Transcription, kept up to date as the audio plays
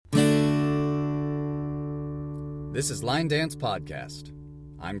This is Line Dance Podcast.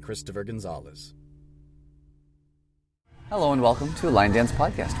 I'm Christopher Gonzalez. Hello and welcome to Line Dance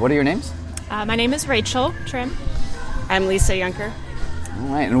Podcast. What are your names? My name is Rachel Trim. I'm Lisa Yunker. All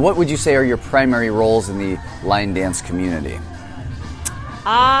right, and what would you say are your primary roles in the line dance community?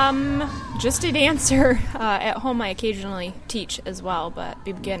 Just a dancer. At home I occasionally teach as well, but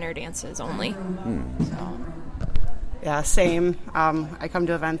beginner dances only. So. Yeah, same. I come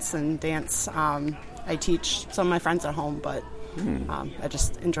to events and dance. I teach some of my friends at home, but I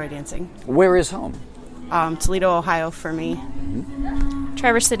just enjoy dancing. Where is home? Toledo, Ohio for me.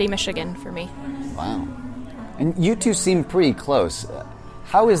 Traverse City, Michigan for me. Wow. And you two seem pretty close.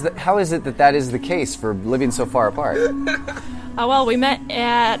 How is it that is the case for living so far apart? Well, we met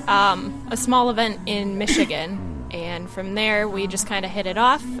at a small event in Michigan, and from there we just kind of hit it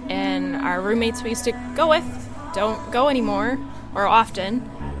off, and our roommates we used to go with don't go anymore, or often,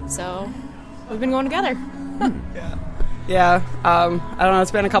 so we've been going together. Yeah. I don't know,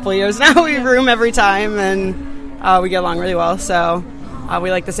 it's been a couple of years now. We room every time, and we get along really well, so we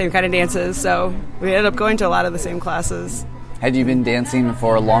like the same kind of dances, so we ended up going to a lot of the same classes. Had you been dancing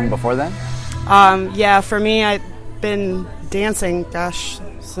for long before then? Yeah, for me, I've been dancing,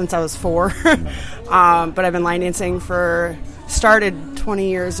 since I was 4. But I've been line dancing started 20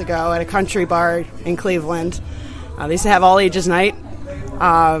 years ago at a country bar in Cleveland. They used to have all ages night,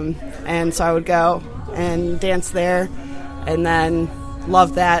 and so I would go and dance there, and then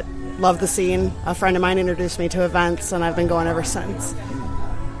loved the scene. A friend of mine introduced me to events, and I've been going ever since.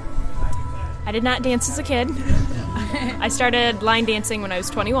 I did not dance as a kid. I started line dancing when I was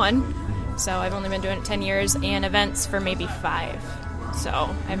 21, so I've only been doing it 10 years, and events for maybe 5. So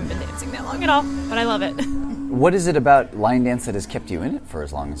I haven't been dancing that long at all, but I love it. What is it about line dance that has kept you in it for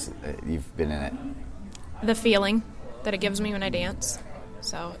as long as you've been in it? The feeling that it gives me when I dance.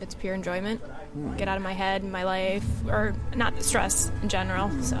 So it's pure enjoyment. Get out of my head, my life, or not the stress in general.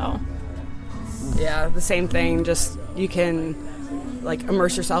 So yeah, the same thing. Just you can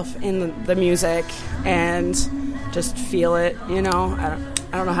immerse yourself in the music and just feel it. You know, I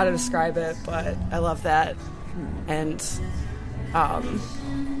don't know how to describe it, but I love that. And I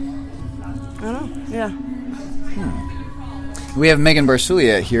don't know. Yeah. We have Megan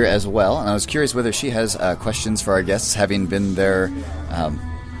Barsulia here as well, and I was curious whether she has questions for our guests, having been their,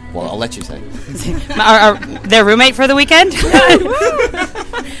 well, I'll let you say. Their roommate for the weekend?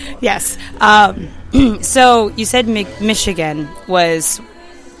 Yes. So you said Michigan was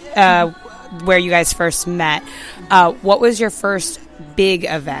where you guys first met. What was your first big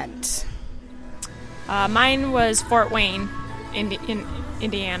event? Mine was Fort Wayne in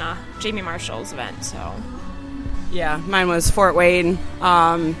Indiana, Jamie Marshall's event, so... Yeah, mine was Fort Wayne,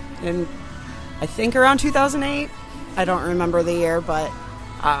 in I think around 2008. I don't remember the year, but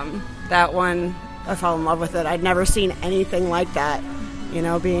that one, I fell in love with it. I'd never seen anything like that, you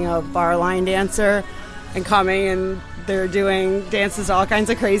know, being a bar line dancer and coming, and they're doing dances, all kinds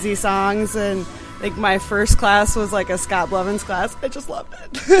of crazy songs, and I think my first class was like a Scott Blevins class. I just loved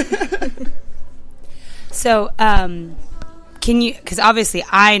it. So, can you, because obviously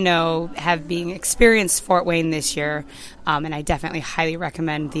I know, have being experienced Fort Wayne this year, and I definitely highly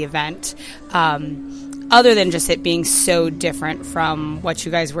recommend the event, other than just it being so different from what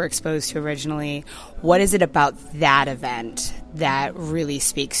you guys were exposed to originally, what is it about that event that really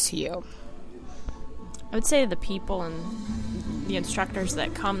speaks to you? I would say the people and the instructors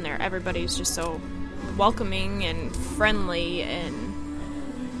that come there, everybody's just so welcoming and friendly, and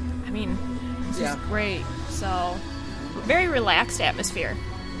I mean, it's just great. So... very relaxed atmosphere,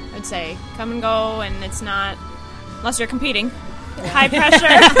 I'd say. Come and go, and it's not, unless you're competing, high pressure.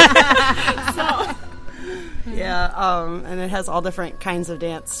 And it has all different kinds of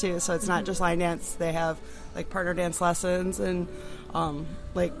dance too. So it's not just line dance. They have partner dance lessons, and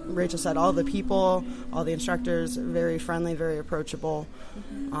like Rachel said, all the people, all the instructors, are very friendly, very approachable,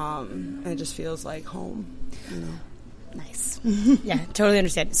 and it just feels like home. You know. Nice. Yeah, totally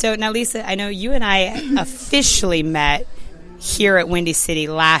understand. So now, Lisa, I know you and I officially met here at Windy City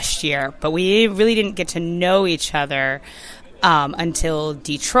last year, but we really didn't get to know each other until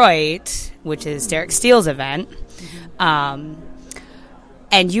Detroit, which is Derek Steele's event.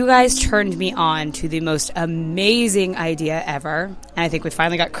 And you guys turned me on to the most amazing idea ever. And I think we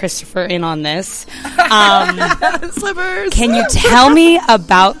finally got Christopher in on this. Slippers! Can you tell me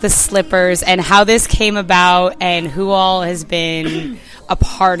about the slippers and how this came about and who all has been a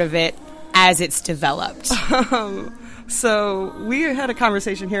part of it as it's developed? So we had a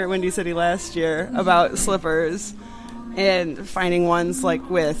conversation here at Windy City last year about slippers and finding ones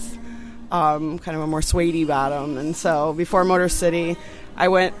with kind of a more suede-y bottom. And so before Motor City, I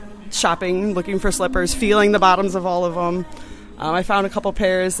went shopping, looking for slippers, feeling the bottoms of all of them. I found a couple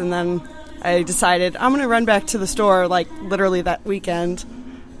pairs, and then I decided I'm going to run back to the store, like, literally that weekend.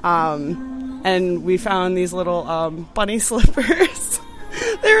 And we found these little bunny slippers.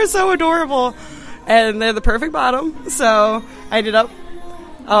 They were so adorable. And they're the perfect bottom. So I ended up...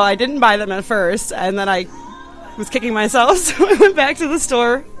 Oh, I didn't buy them at first. And then I was kicking myself. So I went back to the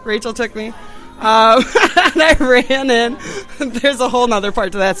store. Rachel took me. And I ran in. There's a whole nother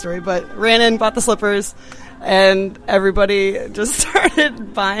part to that story. But ran in, bought the slippers. And everybody just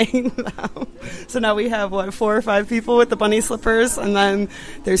started buying them. So now we have, 4 or 5 people with the bunny slippers. And then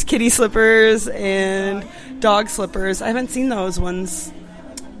there's kitty slippers and dog slippers. I haven't seen those ones.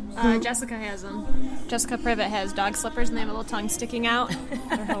 Jessica has them. Jessica Privet has dog slippers, and they have a little tongue sticking out.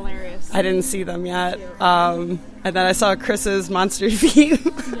 They're hilarious. I didn't see them yet. And then I saw Chris's monster feet.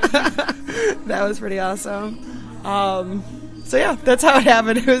 That was pretty awesome. So yeah, that's how it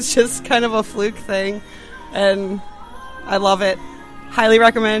happened. It was just kind of a fluke thing. And I love it. Highly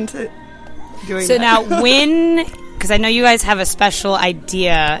recommend doing So that. now when, because I know you guys have a special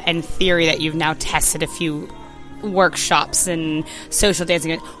idea and theory that you've now tested a few workshops and social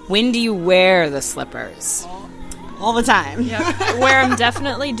dancing. When do you wear the slippers? All the time. Yep. Wear them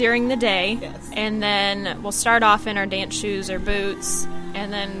definitely during the day. Yes. And then we'll start off in our dance shoes or boots.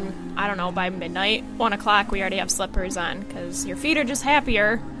 And then, I don't know, by midnight, 1 o'clock, we already have slippers on. Because your feet are just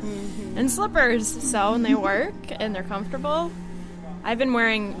happier in slippers. So, and they work, and they're comfortable. I've been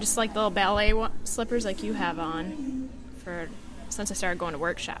wearing just like the little ballet slippers like you have on since I started going to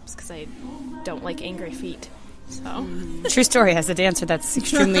workshops. Because I don't like angry feet. So. True story. As a dancer, that's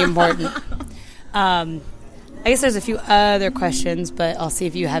extremely important. I guess there's a few other questions, but I'll see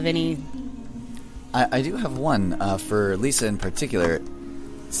if you have any. I do have one for Lisa in particular.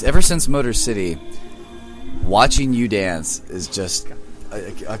 Ever since Motor City, watching you dance is just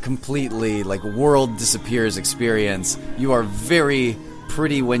a completely world disappears experience. You are very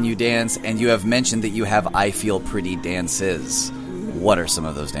pretty when you dance, and you have mentioned that you have I Feel Pretty dances. What are some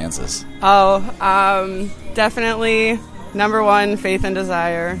of those dances? Definitely number 1, Faith and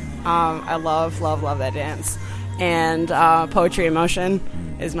Desire. I love that dance. And Poetry in Motion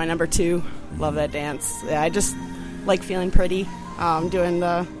is my number 2. Love that dance. Yeah, I just like feeling pretty, doing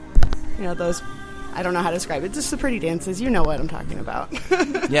the, those, I don't know how to describe it, just the pretty dances. You know what I'm talking about.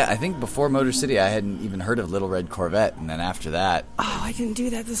 Yeah, I think before Motor City I hadn't even heard of Little Red Corvette, and then after that... Oh, I didn't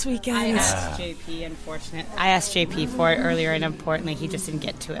do that this weekend. I asked JP for it earlier, and importantly, he just didn't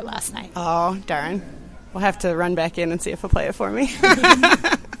get to it last night. Oh, darn. We'll have to run back in and see if he'll play it for me.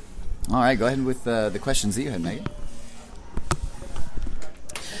 All right, go ahead with the questions that you had, Megan.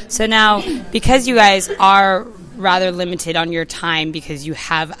 So now, because you guys are rather limited on your time because you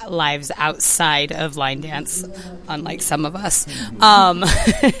have lives outside of line dance, unlike some of us,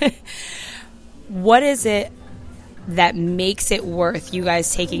 what is it that makes it worth you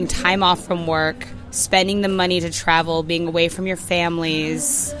guys taking time off from work, spending the money to travel, being away from your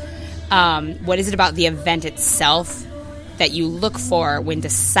families? What is it about the event itself that you look for when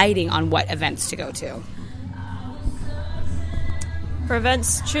deciding on what events to go to? For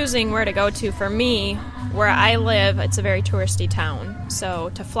events, choosing where to go to, for me, where I live, it's a very touristy town.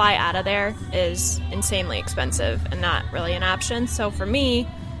 So to fly out of there is insanely expensive and not really an option. So for me,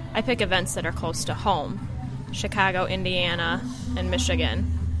 I pick events that are close to home. Chicago, Indiana, and Michigan.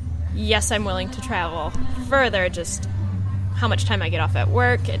 Yes, I'm willing to travel further, just how much time I get off at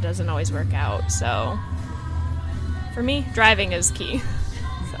work, it doesn't always work out. So for me, driving is key.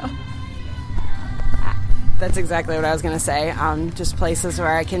 So That's exactly what I was going to say. Just places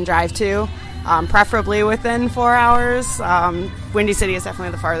where I can drive to, preferably within 4 hours. Windy City is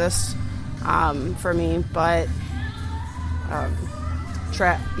definitely the farthest for me, but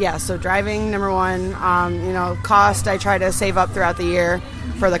so driving, number 1. Cost, I try to save up throughout the year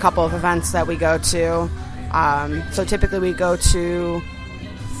for the couple of events that we go to. So typically we go to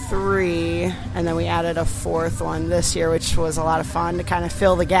 3, and then we added a 4th one this year, which was a lot of fun to kind of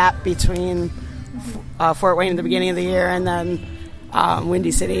fill the gap between Fort Wayne at the beginning of the year and then Windy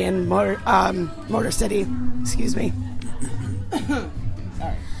City and Motor City. Excuse me.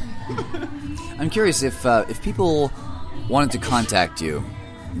 Sorry. I'm curious if people wanted to contact you,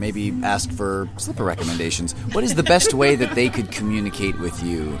 maybe ask for slipper recommendations, what is the best way that they could communicate with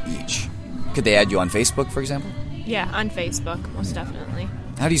you each? Could they add you on Facebook, for example? yeah, on Facebook, most definitely.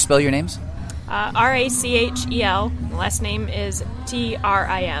 How do you spell your names? Rachel. The last name is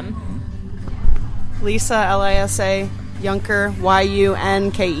Trim. Lisa, Lisa, Yunker,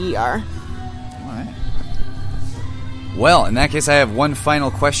 Yunker. All right. Well, in that case, I have one final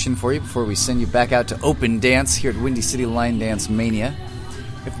question for you before we send you back out to open dance here at Windy City Line Dance Mania.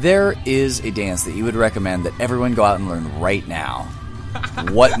 If there is a dance that you would recommend that everyone go out and learn right now,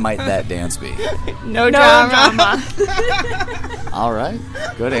 what might that dance be? No drama. All right,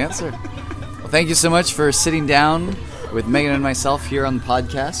 good answer. Well, thank you so much for sitting down with Megan and myself here on the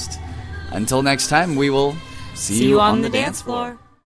podcast. Until next time, we will see you on the dance floor.